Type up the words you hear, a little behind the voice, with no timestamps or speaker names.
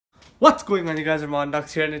What's going on, you guys?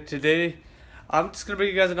 Armandux here, and today I'm just gonna bring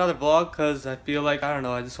you guys another vlog because I feel like, I don't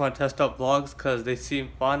know, I just want to test out vlogs because they seem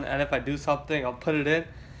fun, and if I do something I'll put it in.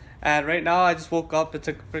 And right now I just woke up. It's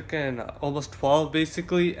like freaking almost 12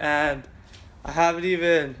 basically, and I haven't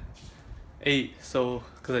even ate, so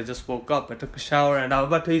because I just woke up. I took a shower and I'm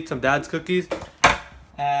about to eat some dad's cookies,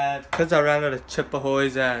 and because I ran out of Chip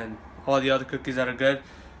Ahoy's and all the other cookies that are good,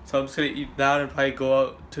 so I'm just gonna eat that and probably go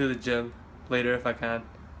out to the gym later if I can.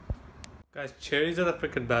 Guys, cherries are the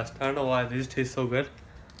freaking best. I don't know why, they just taste so good.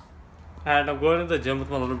 And I'm going to the gym with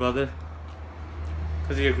my little brother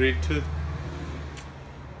because he agreed to.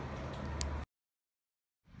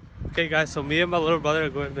 Okay guys, so me and my little brother are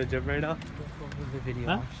going to the gym right now. The video.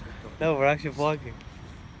 Huh? No, we're actually vlogging.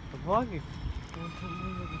 We're vlogging.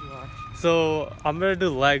 So I'm gonna do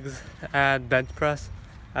legs and bench press.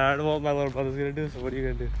 And I don't know what my little brother's gonna do, so what are you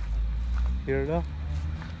gonna do? You don't know?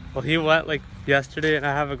 Well, he went like yesterday and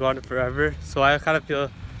I haven't gone in forever, so I kind of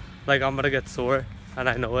feel like I'm gonna get sore, and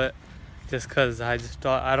I know it just because I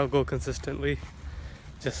don't go consistently,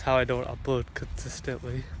 just how I don't upload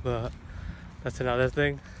consistently, but that's another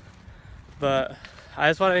thing. But I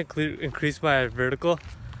just want to increase my vertical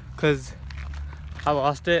because I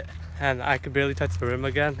lost it and I could barely touch the rim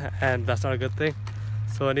again, and that's not a good thing.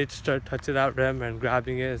 So I need to start touching that rim and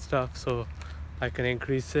grabbing it and stuff so I can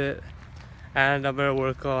increase it. And I'm gonna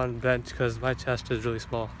work on bench because my chest is really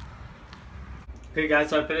small. Okay guys,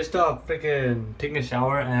 so I finished up freaking taking a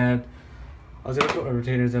shower, and I was gonna put my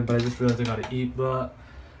retainers in, but I just realized I gotta eat. But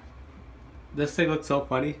this thing looks so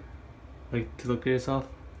funny, like to look at yourself.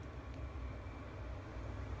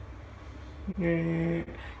 Your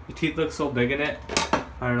teeth look so big in it.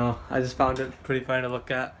 I don't know, I just found it pretty funny to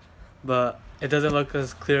look at, but it doesn't look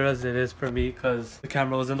as clear as it is for me because the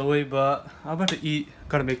camera was in the way. But I'm about to eat,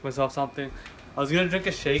 gotta make myself something. I was gonna drink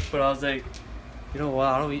a shake, but I was like, you know what,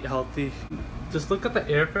 I don't eat healthy. Just look at the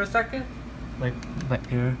air for a second. Like the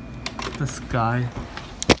air, the sky.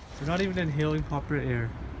 You're not even inhaling proper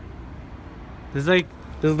air. There's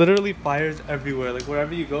literally fires everywhere. Like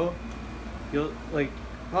wherever you go, you'll like,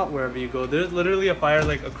 not wherever you go, there's literally a fire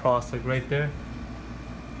like across, like right there.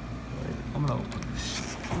 Wait, I'm gonna open this.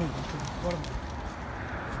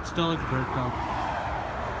 Still like burnt out.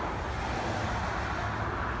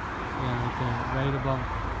 Yeah, right there, right above.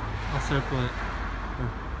 I'll circle it, or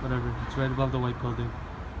whatever. It's right above the white building.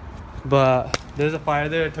 But there's a fire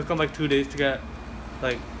there. It took them like 2 days to get,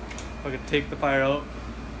 like, if I could take the fire out.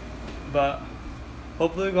 But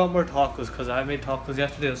hopefully we got more tacos because I made tacos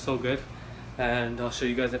yesterday. It was so good, and I'll show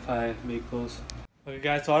you guys if I make those. Okay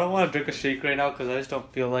guys, so I don't want to drink a shake right now because I just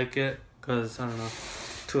don't feel like it because I don't know,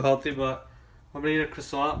 too healthy. But I'm gonna eat a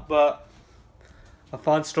croissant. But a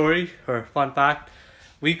fun story or fun fact,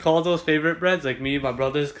 we call those favorite breads, like me and my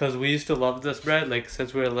brothers, because we used to love this bread like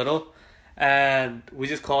since we were little, and we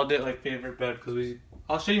just called it like favorite bread because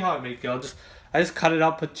I'll show you how I make it. I just cut it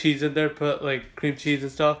up, put cheese in there, put like cream cheese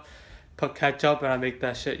and stuff, put ketchup, and I make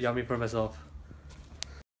that shit yummy for myself.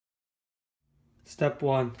 Step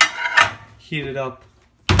 1, heat it up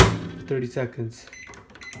 30 seconds.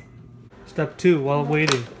 Step 2, while I'm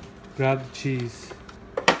waiting, grab the cheese.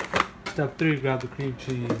 Step 3, grab the cream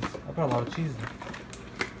cheese. I put a lot of cheese in.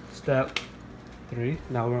 Step 3,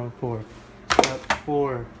 now we're on 4. Step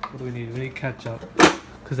 4, what do we need? We need ketchup.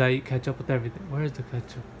 Because I eat ketchup with everything. Where is the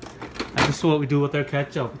ketchup? And this is what we do with our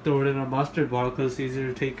ketchup. We throw it in a mustard bottle because it's easier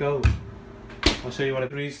to take out. I'll show you what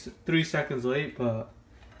 3 seconds late, but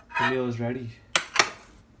the meal is ready.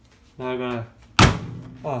 Now I gotta,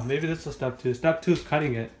 oh, maybe this is step 2. Step 2 is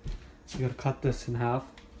cutting it. You gotta cut this in half.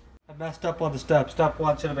 I messed up on the step. Step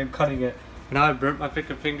 1 should have been cutting it. And now I burnt my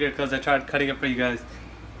freaking finger because I tried cutting it for you guys.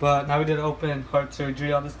 But now we did open heart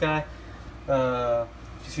surgery on this guy.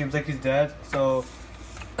 He seems like he's dead. So,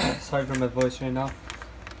 sorry for my voice right now.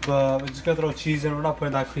 But we're just gonna throw cheese in. We're not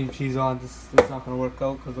putting that cream cheese on. This is not gonna work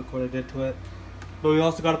out because look what I did to it. But we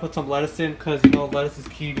also gotta put some lettuce in because, you know, lettuce is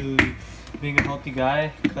key to being a healthy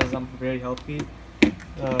guy because I'm very healthy.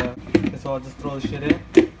 So I'll just throw the shit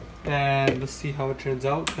in and let's see how it turns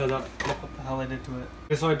out because look what the hell I did to it.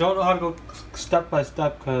 Okay, so I don't know how to go step by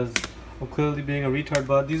step because I'm clearly being a retard,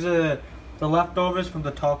 but these are the leftovers from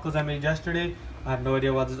the tacos I made yesterday. I have no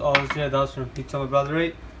idea what this all is here. That was from pizza my brother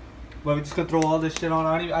ate. But we're just gonna throw all this shit on.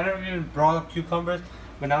 I never even brought up cucumbers,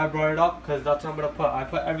 but now I brought it up because that's what I'm gonna put. I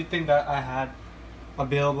put everything that I had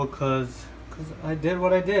available because I did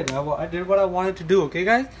what I did. I did what I wanted to do, okay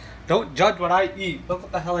guys? Don't judge what I eat. Look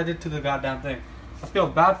what the hell I did to the goddamn thing. I feel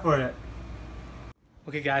bad for it.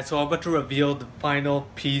 Okay guys, so I'm about to reveal the final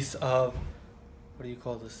piece of, what do you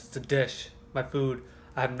call this? It's a dish, my food.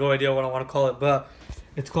 I have no idea what I want to call it, but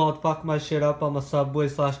It's called Fuck My Shit Up. I'm a Subway /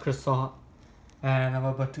 croissant. And I'm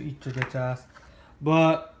about to eat your bitch ass.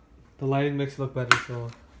 But the lighting makes it look better, so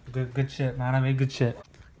good shit, man. I made good shit.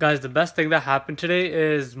 Guys, the best thing that happened today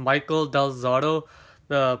is Michael Del Zotto,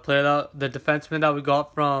 the defenseman that we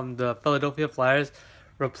got from the Philadelphia Flyers,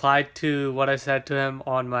 replied to what I said to him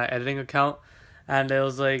on my editing account, and it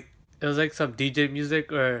was like some DJ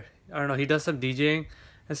music, or I don't know, he does some DJing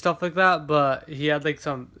and stuff like that, but he had like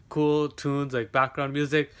some cool tunes, like background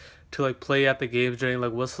music to like play at the games during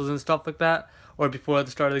like whistles and stuff like that, or before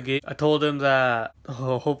the start of the game. I told him that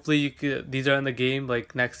hopefully these are in the game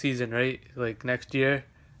like next season, right? Like next year,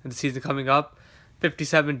 and the season coming up.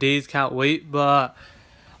 57 days, can't wait. But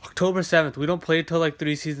October 7th, we don't play until like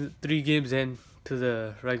 3 games in to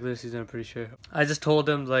the regular season, I'm pretty sure. I just told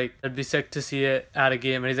him like I'd be sick to see it at a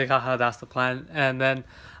game, and he's like, haha, that's the plan. And then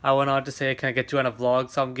I went on to say, can I get you on a vlog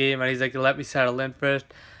some game? And he's like, let me settle in first.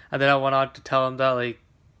 And then I went on to tell him that like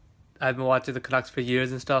I've been watching the Canucks for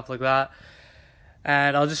years and stuff like that.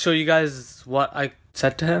 And I'll just show you guys what I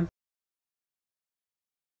said to him.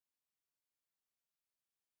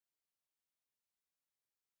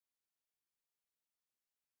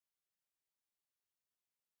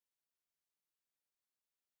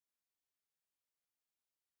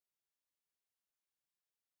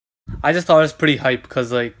 I just thought it was pretty hype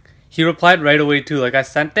because like he replied right away too. Like I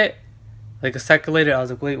sent it, like a second later I was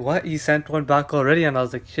like, wait, what? He sent one back already? And I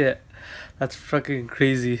was like, shit, that's fucking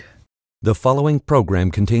crazy. The following program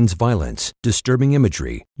contains violence, disturbing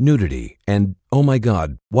imagery, nudity, and oh my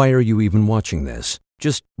god, why are you even watching this?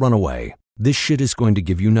 Just run away. This shit is going to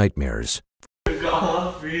give you nightmares.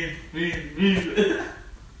 God, breathe.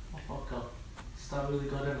 Oh, fuck up. Stop really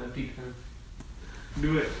good at my peak, man.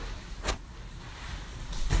 Do it.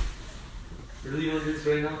 Really want this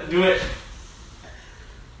right now? Do it!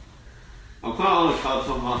 I'm kind of on the couch,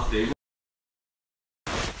 so I'm not stable.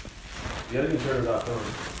 You gotta turn it off, on.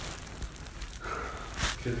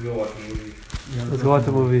 Kids go watch a movie. Yeah, let's go watch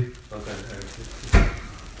the movie. Okay, alright.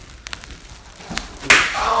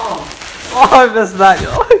 Oh, I missed that, yo.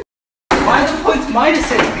 Why the points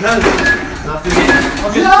minus it? Because that's the game.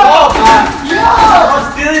 Okay, stop! Yo! I'm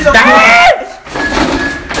stealing the point!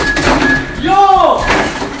 Yo!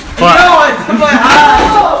 What? Yo, it's in my hand!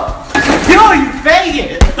 Yo, you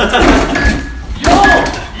faggot!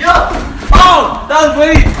 Yo! Oh! That was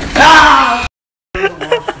winning! Ah!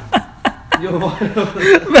 Yo, what?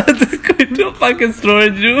 Man, just go into a fucking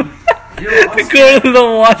storage room. Yo, Go to the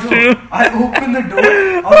washroom. I opened the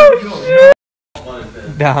door.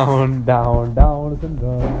 Down, down, down, and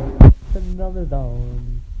down. And down, and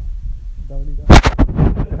down. Downy,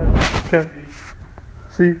 down.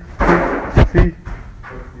 See.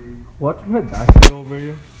 Watch my back over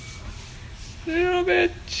you. Little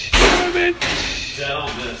bitch. I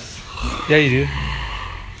don't miss. Yeah, you do.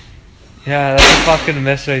 Yeah, that's a fucking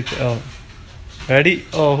mess right there. Oh. Ready?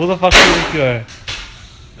 Oh, who the fuck do you think you are?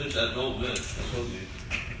 Bitch, I don't miss. I told you.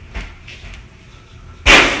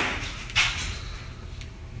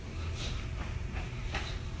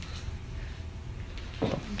 What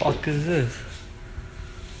the fuck is this?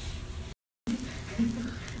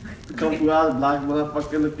 Come through out black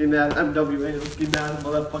motherfucker looking at MWA looking at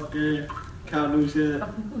motherfucker count new shit.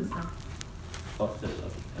 Fuck this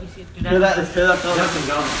up. Hear that?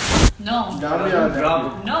 No. Got me on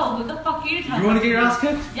that. No, who the fuck are you talking You wanna get your ass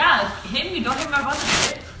kicked? Yeah, him, you don't hit my brother,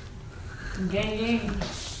 shit. Gang.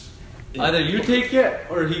 Either you take it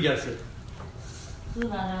or he gets it. I'm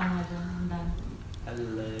done.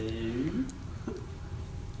 Hello.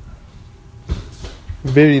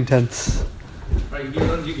 Very intense. Right, you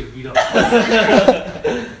get beat up.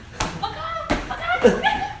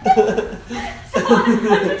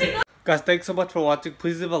 Guys, thanks so much for watching.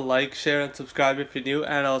 Please leave a like, share, and subscribe if you're new,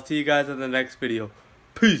 and I'll see you guys in the next video.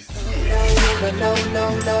 Peace.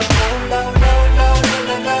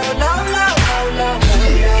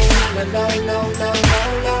 No.